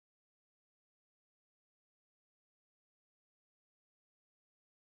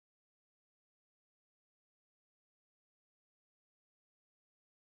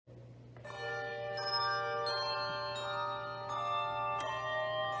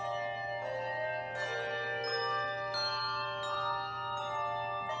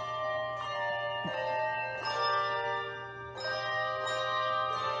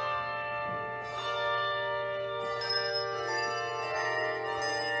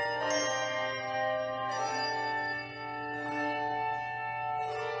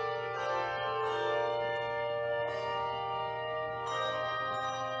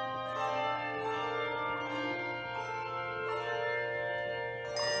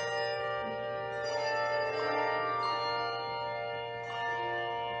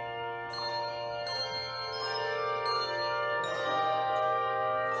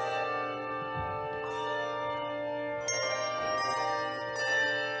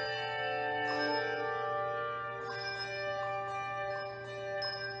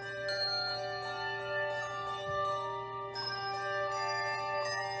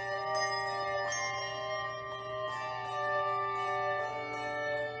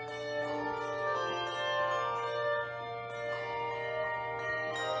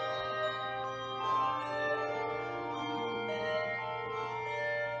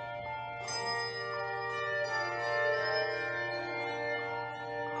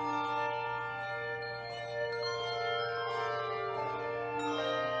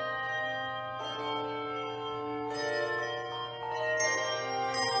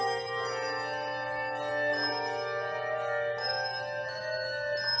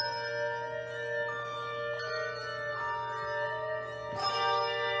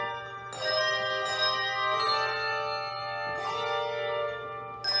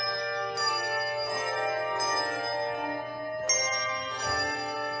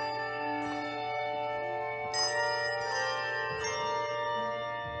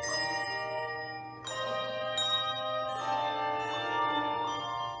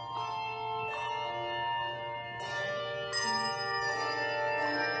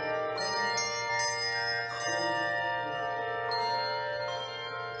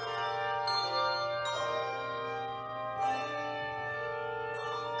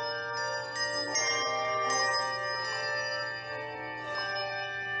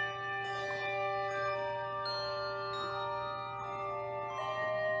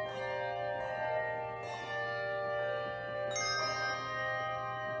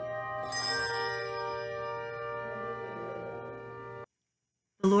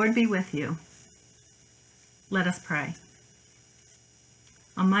The Lord be with you. Let us pray.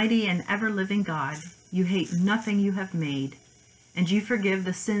 Almighty and ever-living God, you hate nothing you have made, and you forgive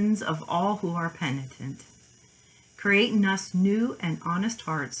the sins of all who are penitent. Create in us new and honest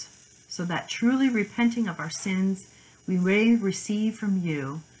hearts, so that truly repenting of our sins, we may receive from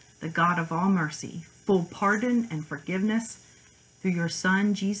you, the God of all mercy, full pardon and forgiveness through your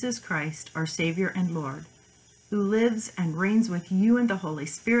Son, Jesus Christ, our Savior and Lord, who lives and reigns with you in the Holy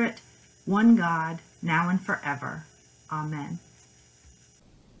Spirit, one God, now and forever. Amen.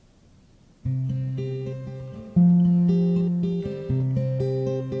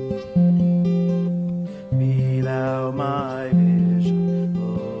 Be thou my vision,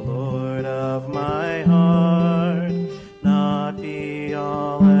 O Lord of my heart, not be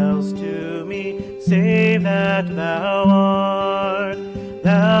all else to me, save that thou art.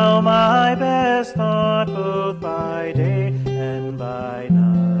 Thou my best thought, both by day and by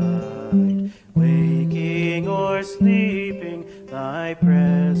night, waking or sleeping, thy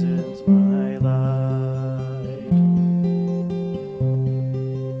presence my light.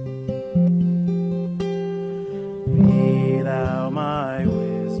 Be thou my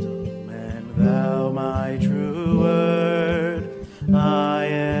wisdom, and thou my true word, I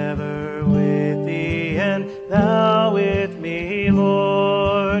ever with thee, and thou with me,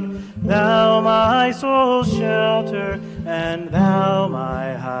 Lord. Thou my soul's shelter, and thou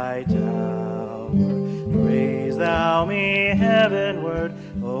my high tower. Raise thou me heavenward,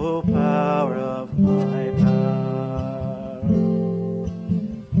 O power of my power.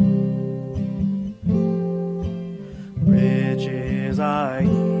 Riches I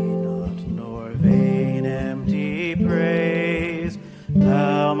need not, nor vain empty praise.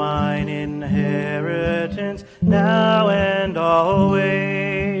 Thou mine inheritance, now and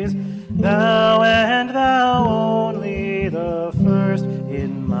always. Thou and thou only, the first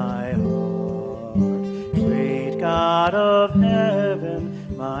in my heart. Great God of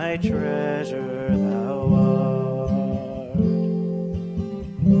heaven, my treasure thou art.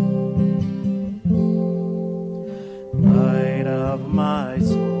 Light of my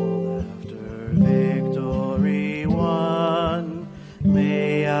soul, after victory won,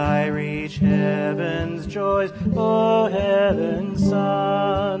 may I reach heaven's joys, O heaven's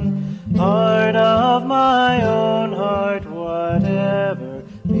Son. Heart of my own heart, whatever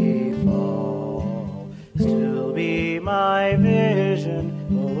befall, still be my vision,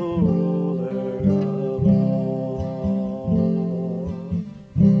 O ruler of all.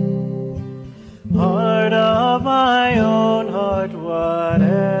 Heart of my own heart,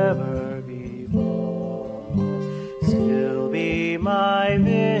 whatever befall, still be my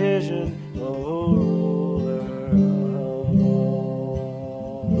vision, O ruler of all.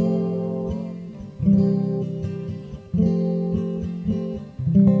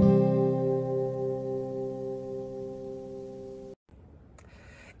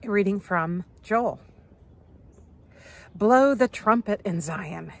 A reading from Joel. Blow the trumpet in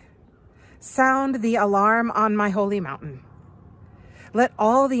Zion. Sound the alarm on my holy mountain. Let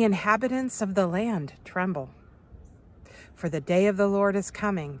all the inhabitants of the land tremble. For the day of the Lord is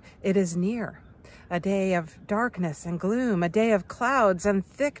coming. It is near. A day of darkness and gloom, a day of clouds and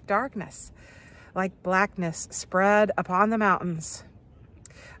thick darkness, like blackness spread upon the mountains.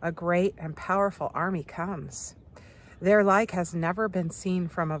 A great and powerful army comes. Their like has never been seen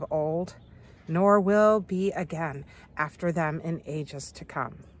from of old, nor will be again after them in ages to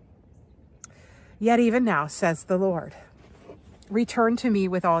come. Yet even now, says the Lord, return to me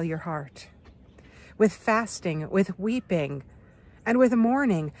with all your heart. With fasting, with weeping, and with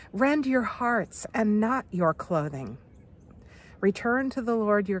mourning, rend your hearts and not your clothing. Return to the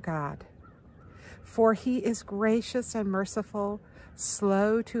Lord your God, for he is gracious and merciful,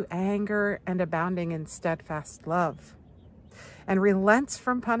 slow to anger and abounding in steadfast love, and relents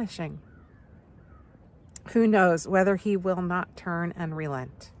from punishing. Who knows whether he will not turn and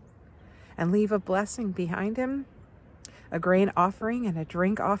relent and leave a blessing behind him, a grain offering and a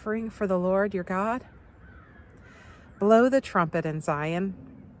drink offering for the Lord your God? Blow the trumpet in Zion.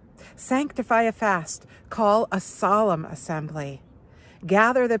 Sanctify a fast. Call a solemn assembly.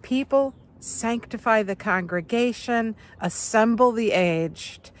 Gather the people. Sanctify the congregation. Assemble the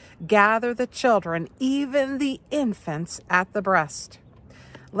aged. Gather the children, even the infants at the breast.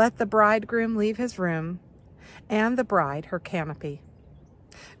 Let the bridegroom leave his room, and the bride her canopy.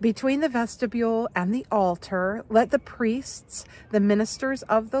 Between the vestibule and the altar, let the priests, the ministers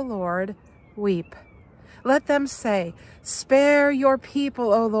of the Lord, weep. Let them say, spare your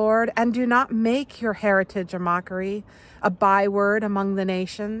people, O Lord, and do not make your heritage a mockery, a byword among the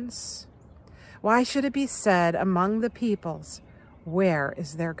nations. Why should it be said among the peoples, where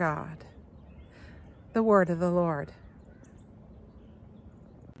is their God? The word of the Lord.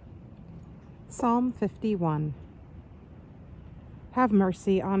 Psalm 51. Have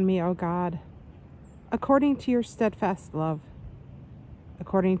mercy on me, O God, according to your steadfast love.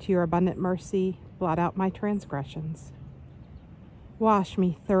 According to your abundant mercy, blot out my transgressions. Wash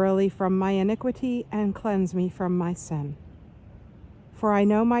me thoroughly from my iniquity and cleanse me from my sin. For I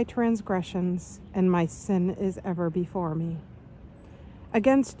know my transgressions, and my sin is ever before me.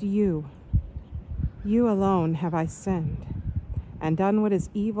 Against you, you alone have I sinned, and done what is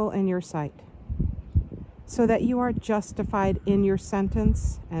evil in your sight, so that you are justified in your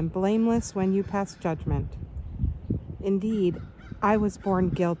sentence and blameless when you pass judgment. Indeed, I was born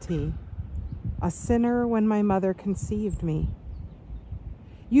guilty, a sinner when my mother conceived me.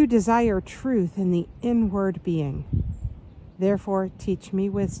 You desire truth in the inward being. Therefore, teach me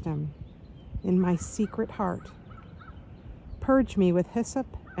wisdom in my secret heart. Purge me with hyssop,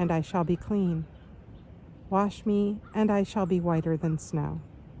 and I shall be clean. Wash me, and I shall be whiter than snow.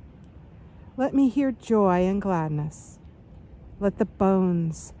 Let me hear joy and gladness. Let the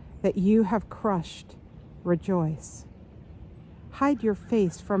bones that you have crushed rejoice. Hide your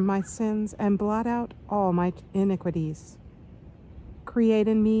face from my sins and blot out all my iniquities. Create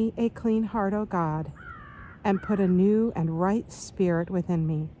in me a clean heart, O God, and put a new and right spirit within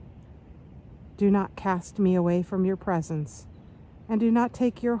me. Do not cast me away from your presence, and do not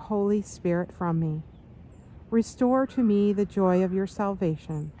take your Holy Spirit from me. Restore to me the joy of your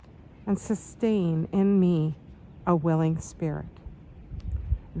salvation, and sustain in me a willing spirit.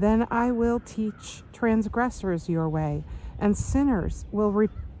 Then I will teach transgressors your way, and sinners will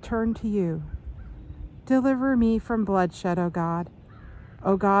return to you. Deliver me from bloodshed, O God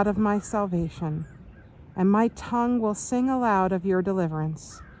of my salvation, and my tongue will sing aloud of your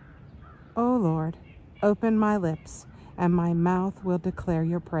deliverance. O Lord, open my lips, and my mouth will declare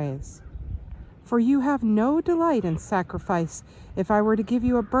your praise. For you have no delight in sacrifice. If I were to give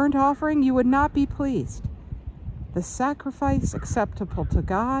you a burnt offering, you would not be pleased. The sacrifice acceptable to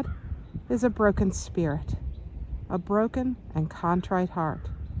God is a broken spirit, a broken and contrite heart.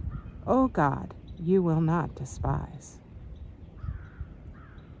 O God, you will not despise.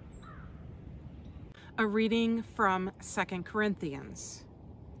 A reading from 2 Corinthians.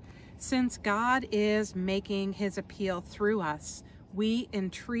 Since God is making his appeal through us, we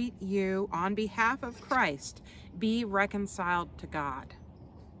entreat you on behalf of Christ, be reconciled to God.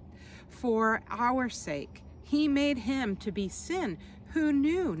 For our sake, he made him to be sin who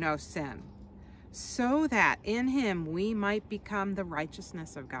knew no sin, so that in him we might become the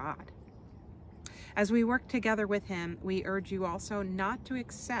righteousness of God. As we work together with him, we urge you also not to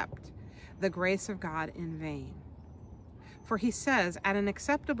accept the grace of God in vain. For he says, at an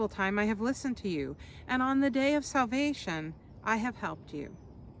acceptable time I have listened to you, and on the day of salvation I have helped you.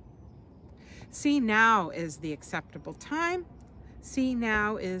 See, now is the acceptable time. See,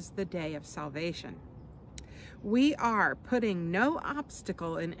 now is the day of salvation. We are putting no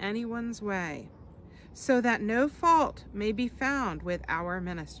obstacle in anyone's way, so that no fault may be found with our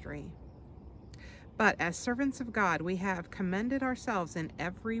ministry. But as servants of God, we have commended ourselves in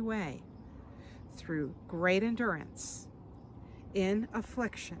every way, through great endurance, in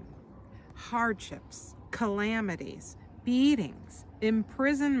affliction, hardships, calamities, beatings,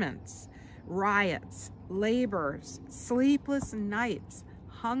 imprisonments, riots, labors, sleepless nights,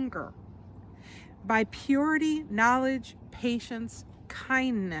 hunger, by purity, knowledge, patience,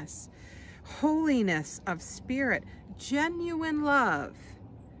 kindness, holiness of spirit, genuine love,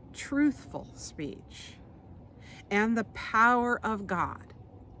 truthful speech, and the power of God,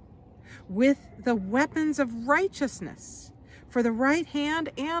 with the weapons of righteousness for the right hand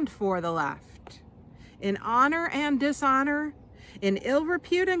and for the left, in honor and dishonor, in ill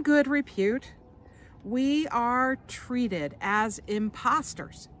repute and good repute. We are treated as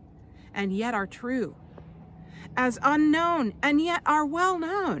impostors and yet are true, as unknown and yet are well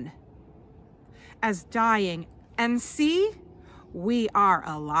known, as dying and see, we are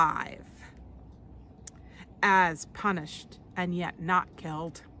alive, as punished and yet not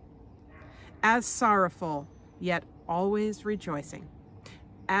killed, as sorrowful yet always rejoicing,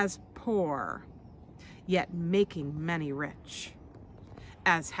 as poor yet making many rich,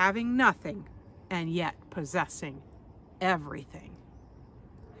 as having nothing and yet possessing everything.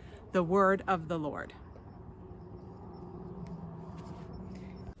 The word of the Lord.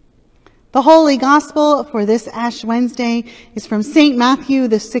 The Holy Gospel for this Ash Wednesday is from St. Matthew,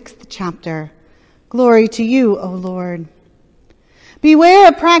 the 6th chapter. Glory to you, O Lord. Beware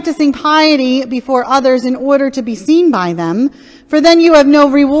of practicing piety before others in order to be seen by them, for then you have no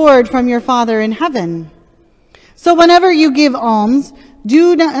reward from your Father in heaven. So whenever you give alms,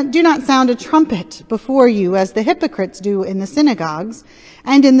 do not sound a trumpet before you as the hypocrites do in the synagogues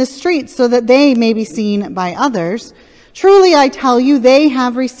and in the streets, so that they may be seen by others. Truly I tell you, they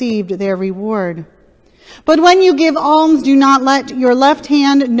have received their reward. But when you give alms, do not let your left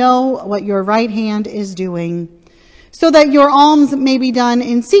hand know what your right hand is doing, so that your alms may be done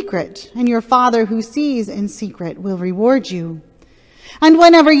in secret, and your Father who sees in secret will reward you. And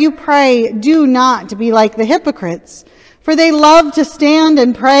whenever you pray, do not be like the hypocrites, for they love to stand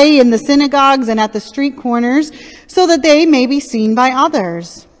and pray in the synagogues and at the street corners, so that they may be seen by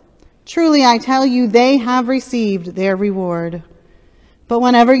others. Truly I tell you, they have received their reward. But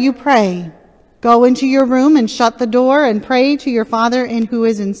whenever you pray, go into your room and shut the door and pray to your Father who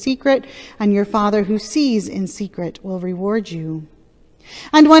is in secret, and your Father who sees in secret will reward you.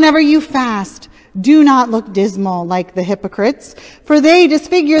 And whenever you fast, do not look dismal like the hypocrites, for they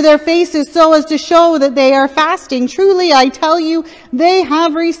disfigure their faces so as to show that they are fasting. Truly, I tell you, they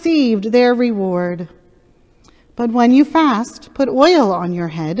have received their reward. But when you fast, put oil on your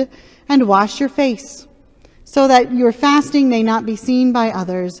head and wash your face, so that your fasting may not be seen by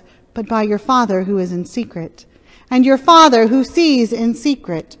others, but by your Father who is in secret. And your Father who sees in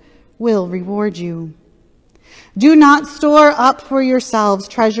secret will reward you. Do not store up for yourselves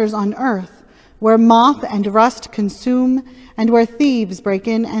treasures on earth, where moth and rust consume, and where thieves break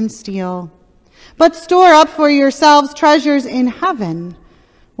in and steal. But store up for yourselves treasures in heaven,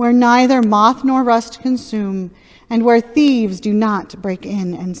 where neither moth nor rust consume, and where thieves do not break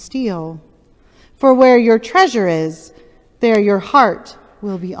in and steal. For where your treasure is, there your heart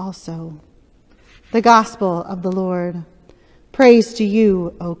will be also. The Gospel of the Lord. Praise to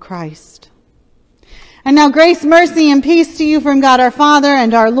you, O Christ. And now grace, mercy, and peace to you from God our Father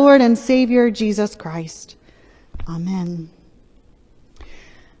and our Lord and Savior, Jesus Christ. Amen.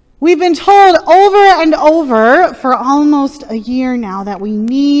 We've been told over and over for almost a year now that we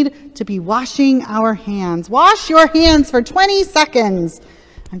need to be washing our hands. Wash your hands for 20 seconds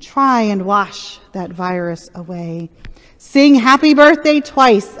and try and wash that virus away. Sing happy birthday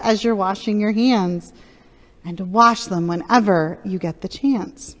twice as you're washing your hands, and wash them whenever you get the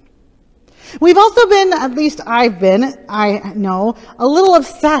chance. We've also been, at least I've been, I know, a little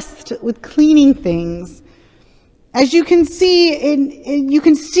obsessed with cleaning things. As you can see, you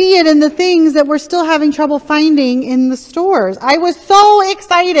can see it in the things that we're still having trouble finding in the stores. I was so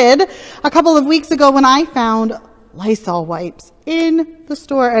excited a couple of weeks ago when I found Lysol wipes in the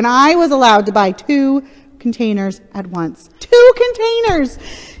store, and I was allowed to buy 2 containers at once. 2 containers!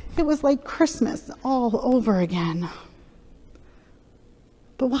 It was like Christmas all over again.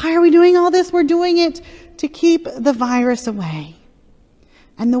 But why are we doing all this? We're doing it to keep the virus away.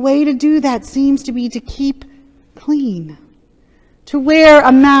 And the way to do that seems to be to keep clean, to wear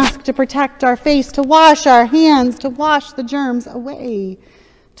a mask to protect our face, to wash our hands, to wash the germs away,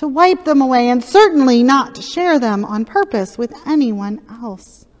 to wipe them away, and certainly not to share them on purpose with anyone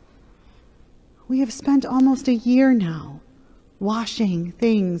else. We have spent almost a year now washing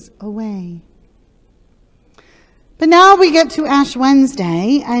things away. But now we get to Ash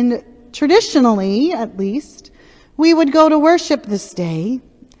Wednesday, and traditionally, at least, we would go to worship this day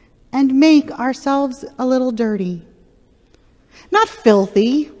and make ourselves a little dirty. Not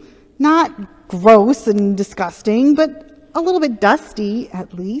filthy, not gross and disgusting, but a little bit dusty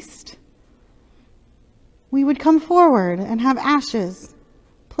at least. We would come forward and have ashes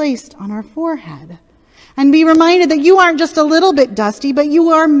placed on our forehead and be reminded that you aren't just a little bit dusty, but you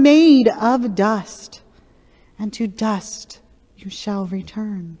are made of dust. And to dust you shall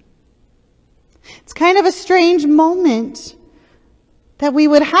return. It's kind of a strange moment that we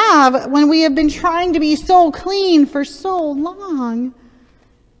would have when we have been trying to be so clean for so long.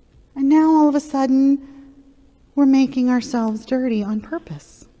 And now all of a sudden, we're making ourselves dirty on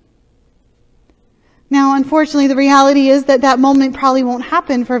purpose. Now, unfortunately, the reality is that that moment probably won't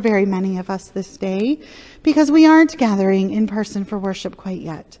happen for very many of us this day because we aren't gathering in person for worship quite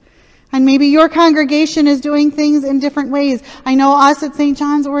yet. And maybe your congregation is doing things in different ways. I know us at St.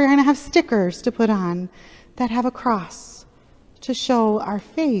 John's, we're going to have stickers to put on that have a cross to show our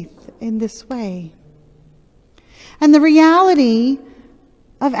faith in this way. And the reality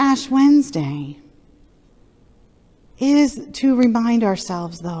of Ash Wednesday is to remind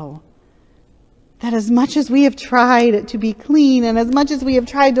ourselves, though, that as much as we have tried to be clean and as much as we have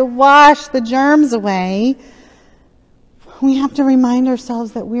tried to wash the germs away, we have to remind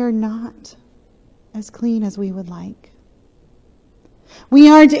ourselves that we're not as clean as we would like. We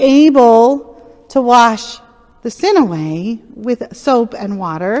aren't able to wash the sin away with soap and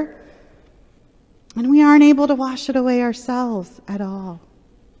water, and we aren't able to wash it away ourselves at all.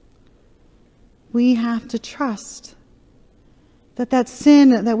 we have to trust that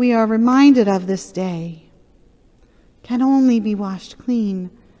sin that we are reminded of this day can only be washed clean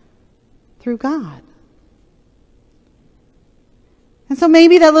through God. And so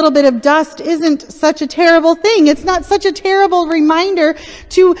maybe that little bit of dust isn't such a terrible thing. It's not such a terrible reminder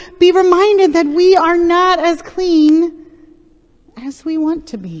to be reminded that we are not as clean as we want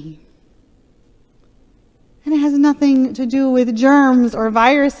to be. And it has nothing to do with germs or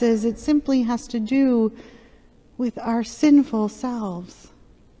viruses. It simply has to do with our sinful selves.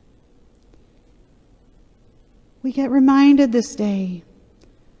 We get reminded this day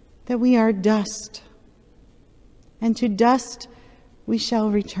that we are dust, and to dust we shall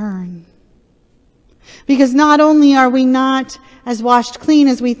return. Because not only are we not as washed clean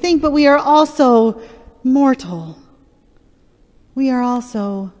as we think, but we are also mortal. We are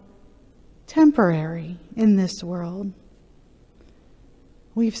also temporary in this world.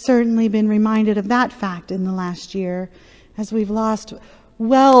 We've certainly been reminded of that fact in the last year, as we've lost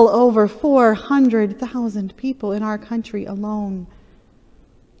well over 400,000 people in our country alone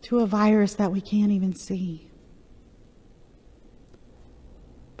to a virus that we can't even see.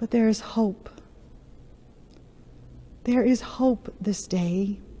 But there is hope. There is hope this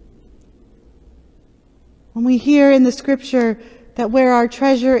day. When we hear in the scripture that where our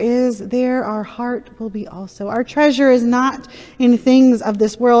treasure is, there our heart will be also. Our treasure is not in things of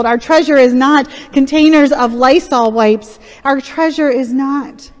this world. Our treasure is not containers of Lysol wipes. Our treasure is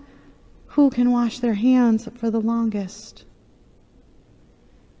not who can wash their hands for the longest.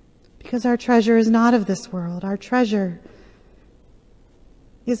 Because our treasure is not of this world. Our treasure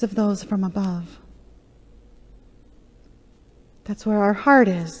is of those from above. That's where our heart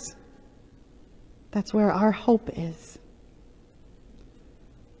is. That's where our hope is.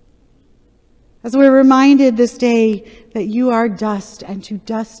 As we're reminded this day that you are dust, and to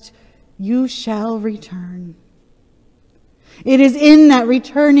dust you shall return. It is in that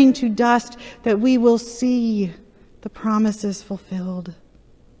returning to dust that we will see the promises fulfilled.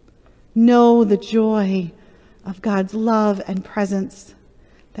 Know the joy of God's love and presence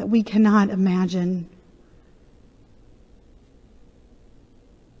that we cannot imagine.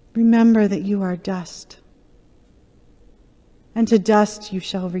 Remember that you are dust. And to dust you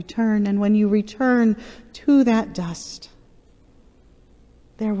shall return. And when you return to that dust,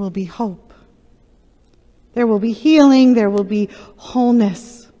 there will be hope. There will be healing. There will be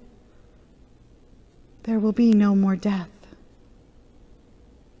wholeness. There will be no more death.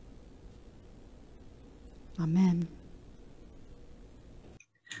 Amen.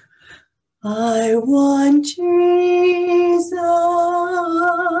 I want Jesus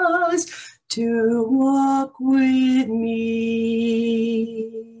to walk with me.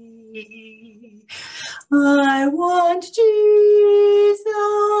 I want Jesus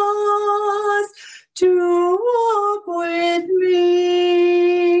to walk with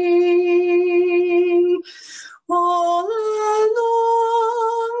me all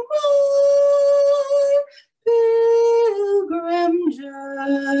along my pilgrim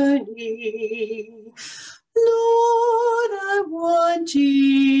journey. Lord, I want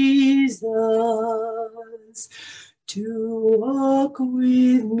Jesus to walk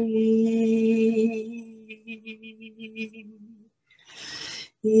with me.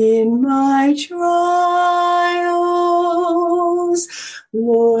 In my trials,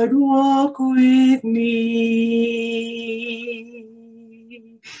 Lord, walk with me.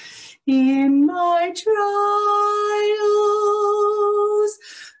 In my trials,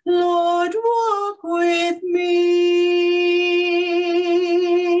 Lord, walk with me.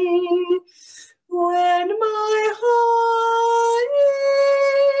 When my heart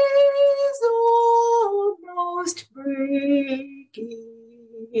is almost breaking,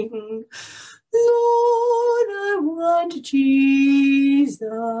 Lord, I want Jesus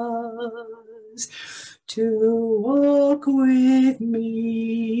to walk with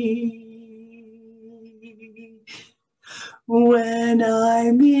me. When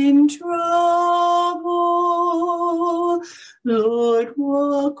I'm in trouble, Lord,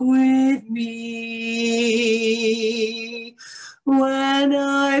 walk with me. When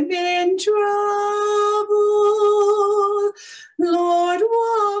I'm in trouble, Lord,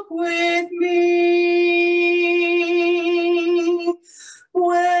 walk with me.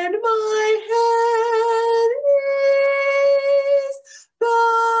 When my head is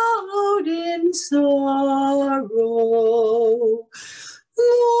bowed in sorrow,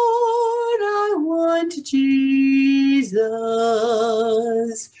 Lord, I want Jesus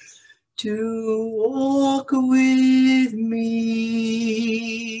to walk with me.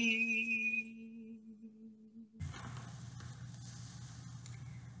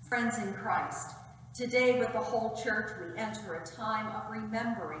 Friends in Christ, Today, with the whole church, we enter a time of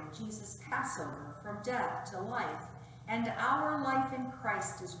remembering Jesus' Passover from death to life, and our life in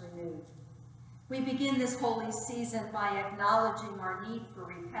Christ is renewed. We begin this holy season by acknowledging our need for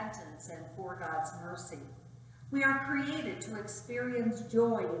repentance and for God's mercy. We are created to experience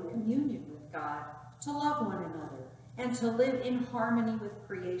joy and communion with God, to love one another, and to live in harmony with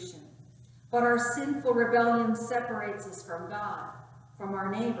creation. But our sinful rebellion separates us from God, from our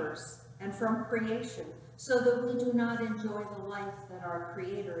neighbors, and from creation, so that we do not enjoy the life that our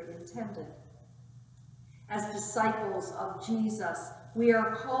Creator intended. As disciples of Jesus, we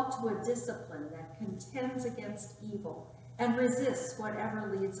are called to a discipline that contends against evil and resists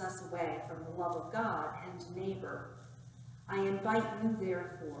whatever leads us away from the love of God and neighbor. I invite you,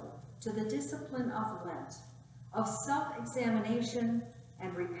 therefore, to the discipline of Lent, of self-examination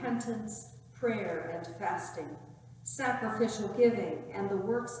and repentance, prayer and fasting, sacrificial giving, and the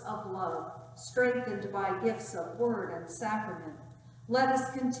works of love, strengthened by gifts of word and sacrament. Let us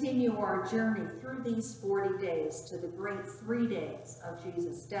continue our journey through these 40 days to the great 3 days of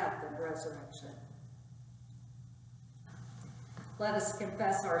Jesus' death and resurrection. Let us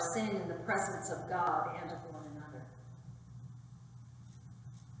confess our sin in the presence of God and of one another.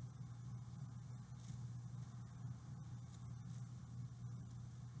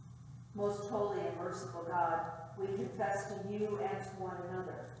 Most holy and merciful God, we confess to you and to one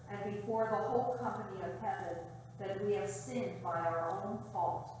another, and before the whole company of heaven, that we have sinned by our own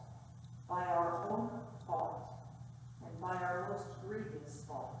fault, and by our most grievous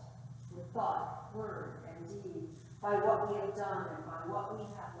fault, with thought, word, and deed, by what we have done and by what we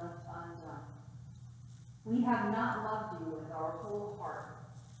have left undone. We have not loved you with our whole heart,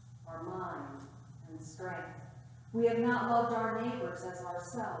 our mind, and strength. We have not loved our neighbors as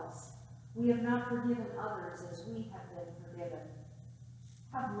ourselves. We have not forgiven others as we have been forgiven.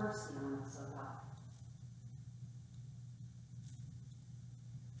 Have mercy on us, O God.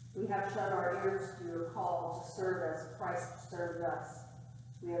 We have shut our ears to your call to serve as Christ served us.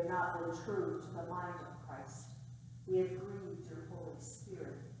 We have not been true to the mind of Christ. We have grieved your Holy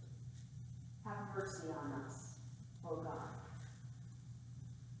Spirit. Have mercy on us, O God.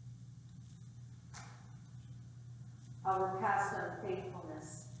 Our past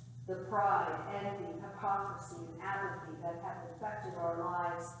unfaithfulness, the pride, envy, hypocrisy, and apathy that have infected our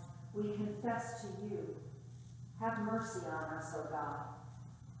lives, we confess to you. Have mercy on us, O God.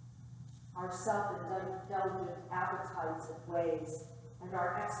 Our self-indulgent appetites and ways, and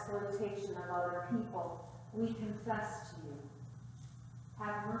our exploitation of other people, we confess to you.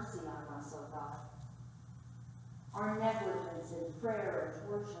 Have mercy on us, O God. Our negligence in prayer and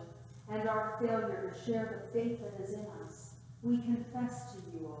worship, and our failure to share the faith that is in us, we confess to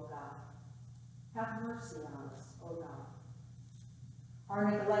you, O God. Have mercy on us, O God. Our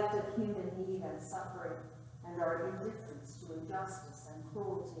neglect of human need and suffering, and our indifference to injustice and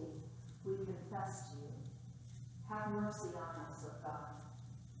cruelty, we confess to you. Have mercy on us, O God.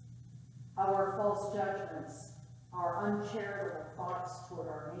 Our false judgments, our uncharitable thoughts toward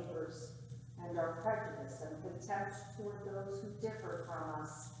our neighbors, and our prejudice and contempt toward those who differ from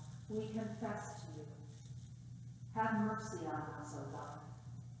us, we confess to you. Have mercy on us, O God.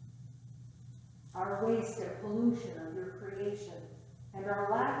 Our waste and pollution of your creation, and our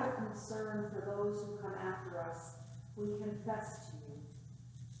lack of concern for those who come after us, we confess to you.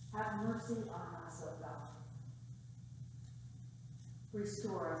 Have mercy on us, O God.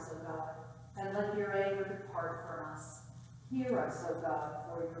 Restore us, O God, and let your anger depart from us. Hear us, O God,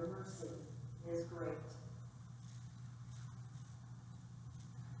 for your mercy is great.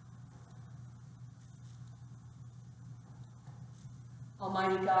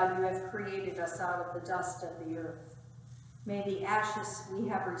 Almighty God, you have created us out of the dust of the earth. May the ashes we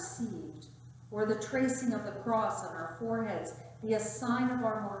have received, or the tracing of the cross on our foreheads, be a sign of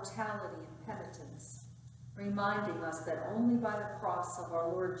our mortality and penitence, reminding us that only by the cross of our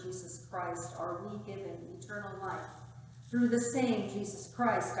Lord Jesus Christ are we given eternal life. Through the same Jesus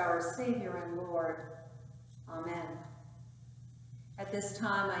Christ, our Savior and Lord. Amen. At this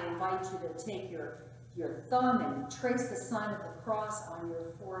time, I invite you to take your thumb and trace the sign of the cross on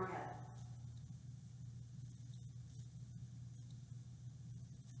your forehead.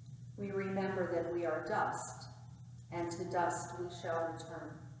 We remember that we are dust, and to dust we shall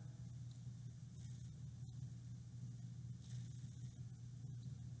return.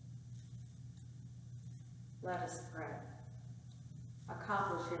 Let us pray.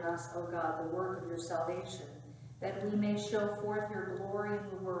 Accomplish in us, O God, the work of your salvation, that we may show forth your glory in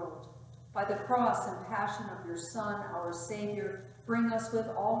the world. By the cross and passion of your Son, our Savior, bring us with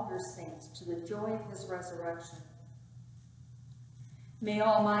all your saints to the joy of his resurrection. May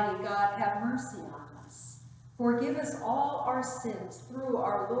Almighty God have mercy on Forgive us all our sins through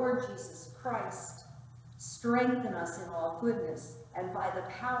our Lord Jesus Christ. Strengthen us in all goodness, and by the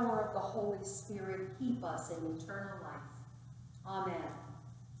power of the Holy Spirit, keep us in eternal life. Amen.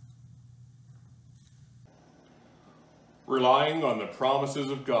 Relying on the promises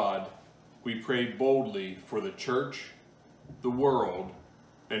of God, we pray boldly for the church, the world,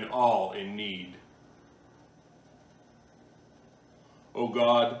 and all in need. O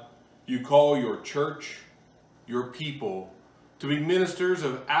God, you call your church, your people, to be ministers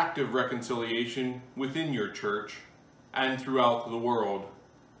of active reconciliation within your church and throughout the world.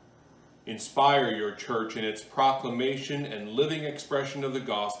 Inspire your church in its proclamation and living expression of the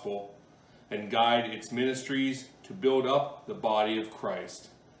gospel, and guide its ministries to build up the body of Christ.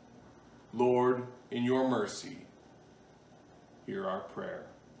 Lord, in your mercy, hear our prayer.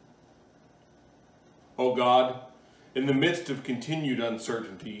 O God, in the midst of continued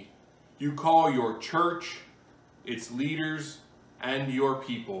uncertainty, you call your church, its leaders, and your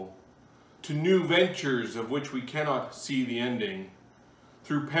people to new ventures of which we cannot see the ending,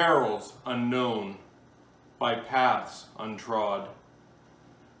 through perils unknown, by paths untrod.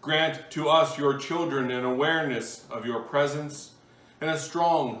 Grant to us, your children, an awareness of your presence and a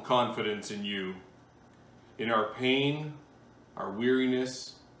strong confidence in you. In our pain, our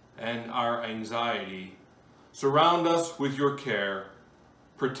weariness, and our anxiety, surround us with your care,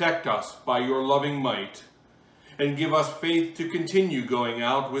 protect us by your loving might, and give us faith to continue going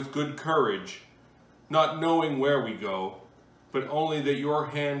out with good courage, not knowing where we go, but only that your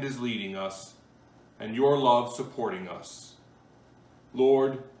hand is leading us and your love supporting us.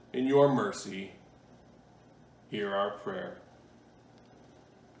 Lord, in your mercy, hear our prayer.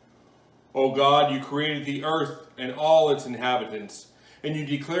 O God, you created the earth and all its inhabitants, and you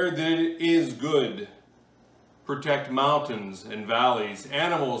declared that it is good. Protect mountains and valleys,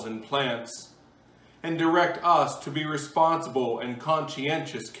 animals and plants, and direct us to be responsible and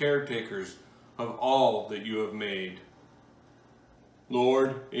conscientious caretakers of all that you have made.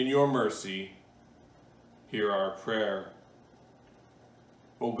 Lord, in your mercy, hear our prayer.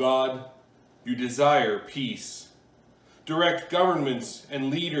 O God, you desire peace. Direct governments and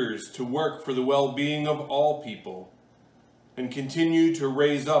leaders to work for the well-being of all people, and continue to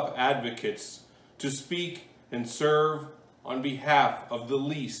raise up advocates to speak and serve on behalf of the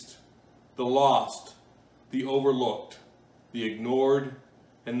least, the lost, the overlooked, the ignored,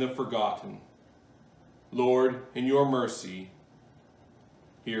 and the forgotten. Lord, in your mercy,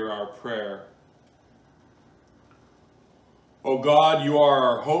 hear our prayer. O God, you are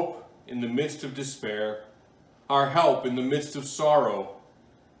our hope in the midst of despair, our help in the midst of sorrow,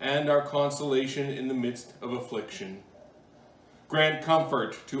 and our consolation in the midst of affliction. Grant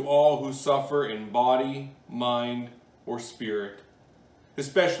comfort to all who suffer in body, mind, or spirit,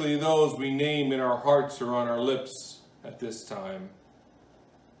 especially those we name in our hearts or on our lips at this time.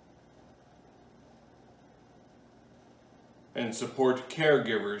 And support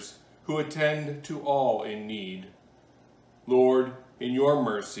caregivers who attend to all in need. Lord, in your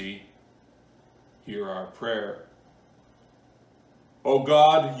mercy, hear our prayer. O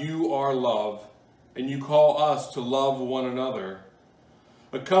God, you are love, and you call us to love one another.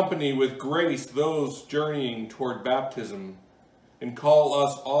 Accompany with grace those journeying toward baptism, and call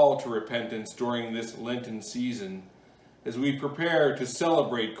us all to repentance during this Lenten season, as we prepare to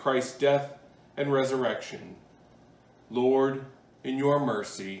celebrate Christ's death and resurrection. Lord, in your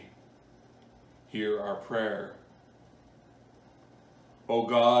mercy, hear our prayer. O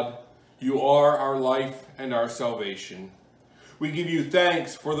God, you are our life and our salvation. We give you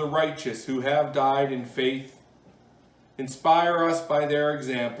thanks for the righteous who have died in faith. Inspire us by their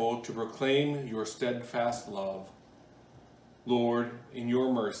example to proclaim your steadfast love. Lord, in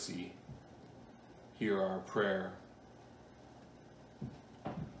your mercy, hear our prayer.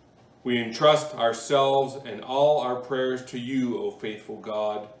 We entrust ourselves and all our prayers to you, O faithful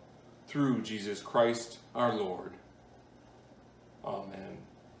God, through Jesus Christ our Lord. Amen.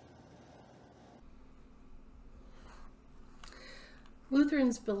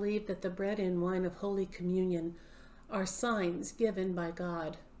 Lutherans believe that the bread and wine of Holy Communion are signs given by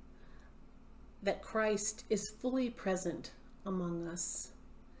God that Christ is fully present among us.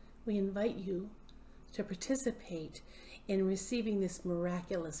 We invite you to participate in receiving this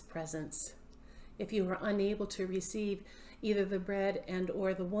miraculous presence. If you are unable to receive either the bread and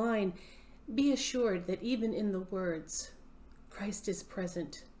or the wine, be assured that even in the words, Christ is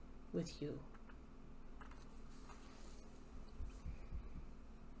present with you.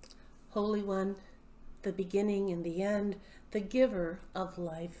 Holy One, the beginning and the end, the giver of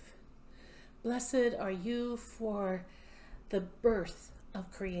life, blessed are you for the birth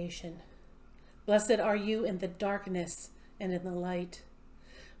of creation, Blessed are you in the darkness and in the light.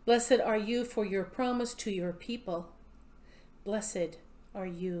 Blessed are you for your promise to your people. Blessed are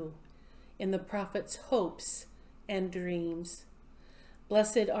you in the prophet's hopes and dreams.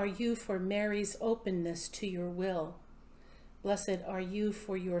 Blessed are you for Mary's openness to your will. Blessed are you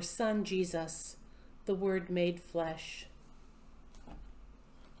for your Son, Jesus, the Word made flesh.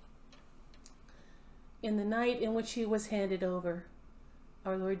 In the night in which he was handed over,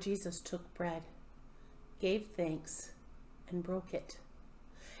 our Lord Jesus took bread, gave thanks, and broke it,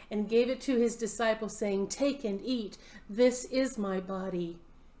 and gave it to his disciples, saying, "Take and eat. This is my body,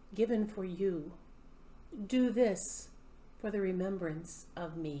 given for you. Do this for the remembrance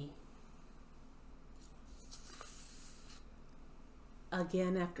of me."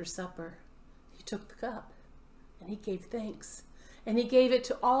 Again, after supper, he took the cup, and he gave thanks, and he gave it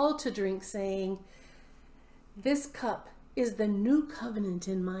to all to drink, saying, "This cup is the new covenant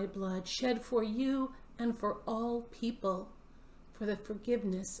in my blood, shed for you and for all people, for the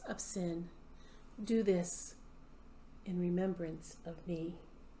forgiveness of sin. Do this in remembrance of me."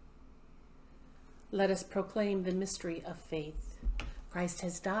 Let us proclaim the mystery of faith. Christ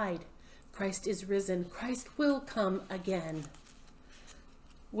has died. Christ is risen. Christ will come again.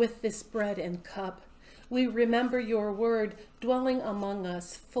 With this bread and cup, we remember your word dwelling among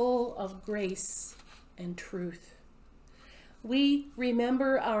us, full of grace and truth. We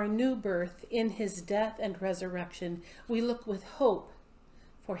remember our new birth in his death and resurrection. We look with hope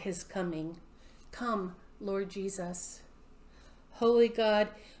for his coming. Come, Lord Jesus. Holy God,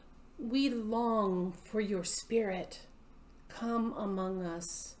 we long for your Spirit. Come among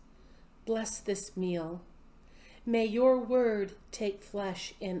us. Bless this meal. May your word take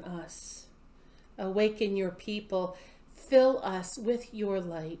flesh in us. Awaken your people. Fill us with your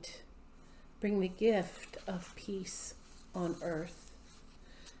light. Bring the gift of peace on earth.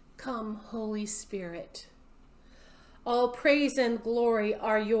 Come, Holy Spirit. All praise and glory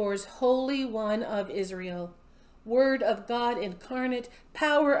are yours, Holy One of Israel, Word of God incarnate,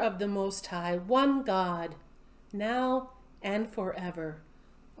 power of the Most High, one God, now and forever.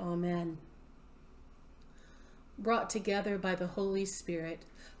 Amen. Brought together by the Holy Spirit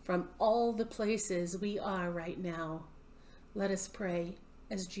from all the places we are right now, let us pray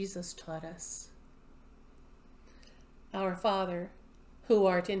as Jesus taught us. Our Father, who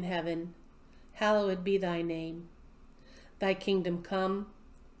art in heaven, hallowed be thy name. Thy kingdom come,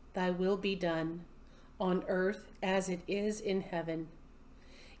 thy will be done, on earth as it is in heaven.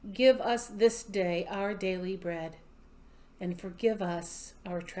 Give us this day our daily bread, and forgive us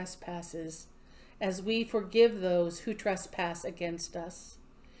our trespasses, as we forgive those who trespass against us.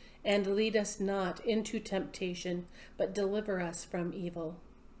 And lead us not into temptation, but deliver us from evil.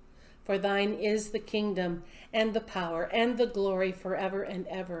 For thine is the kingdom, and the power, and the glory forever and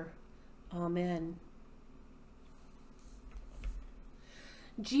ever. Amen.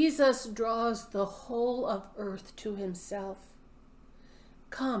 Jesus draws the whole of earth to himself.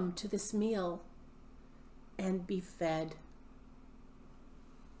 Come to this meal and be fed.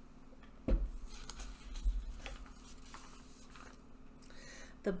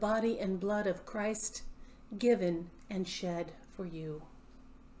 The body and blood of Christ, given and shed for you.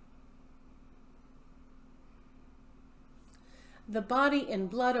 The body and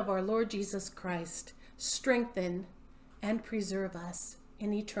blood of our Lord Jesus Christ, strengthen and preserve us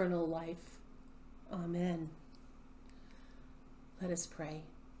in eternal life. Amen. Let us pray.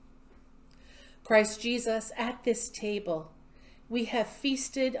 Christ Jesus, at this table, we have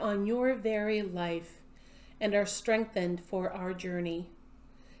feasted on your very life and are strengthened for our journey.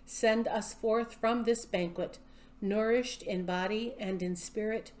 Send us forth from this banquet, nourished in body and in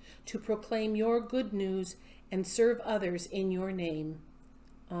spirit, to proclaim your good news and serve others in your name.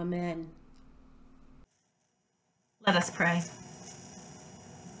 Amen. Let us pray.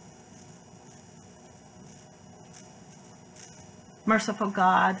 Merciful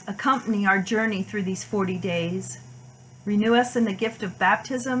God, accompany our journey through these 40 days. Renew us in the gift of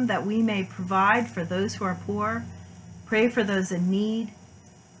baptism that we may provide for those who are poor, pray for those in need,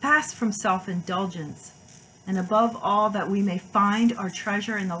 fast from self-indulgence, and above all that we may find our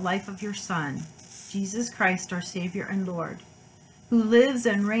treasure in the life of your Son, Jesus Christ, our Savior and Lord, who lives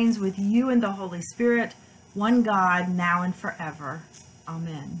and reigns with you in the Holy Spirit, one God, now and forever.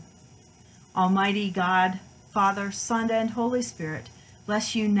 Amen. Almighty God, Father, Son, and Holy Spirit,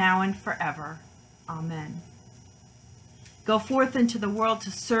 bless you now and forever. Amen. Go forth into the world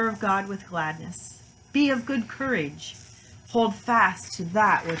to serve God with gladness. Be of good courage. Hold fast to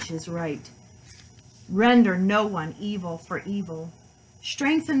that which is right. Render no one evil for evil.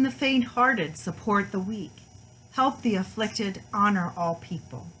 Strengthen the faint-hearted, support the weak. Help the afflicted, honor all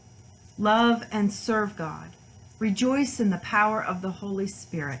people. Love and serve God. Rejoice in the power of the Holy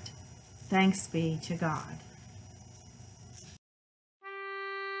Spirit. Thanks be to God.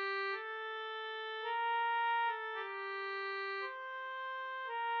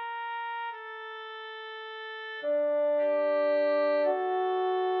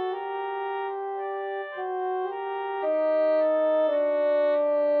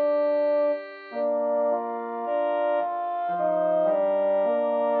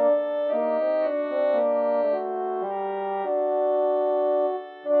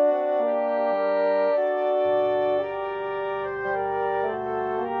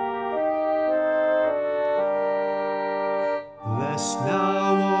 Bless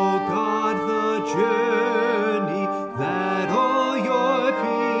now, O God, the journey that all your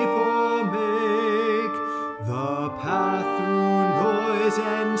people make, the path through noise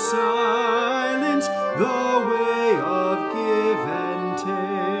and silence, the way of give and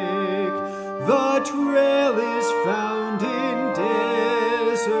take. The trail is found in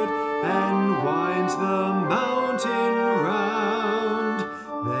desert and winds the mountain round,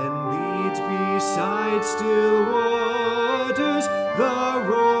 then leads beside still waters, the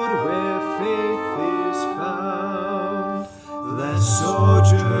road where faith is found. Bless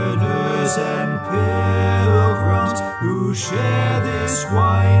sojourners and pilgrims who share this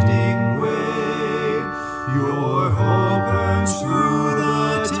winding way. Your hope burns through the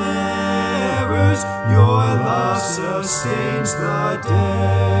terrors, your love sustains the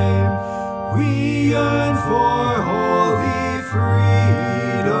day. We yearn for holy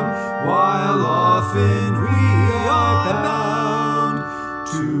freedom, while often we are bound.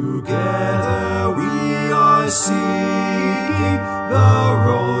 Together we are seeking the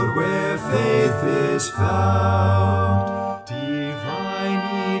road where faith is found. Divine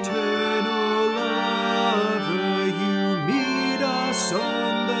eternal lover, you meet us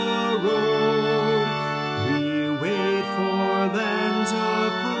on the road. We wait for lands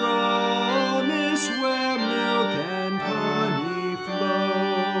of promise where milk and honey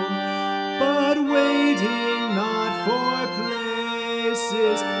flow, but waiting not for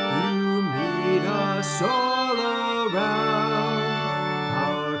places, you meet us all around.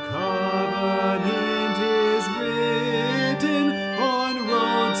 Our covenant is written on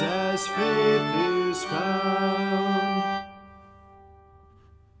roads as faithful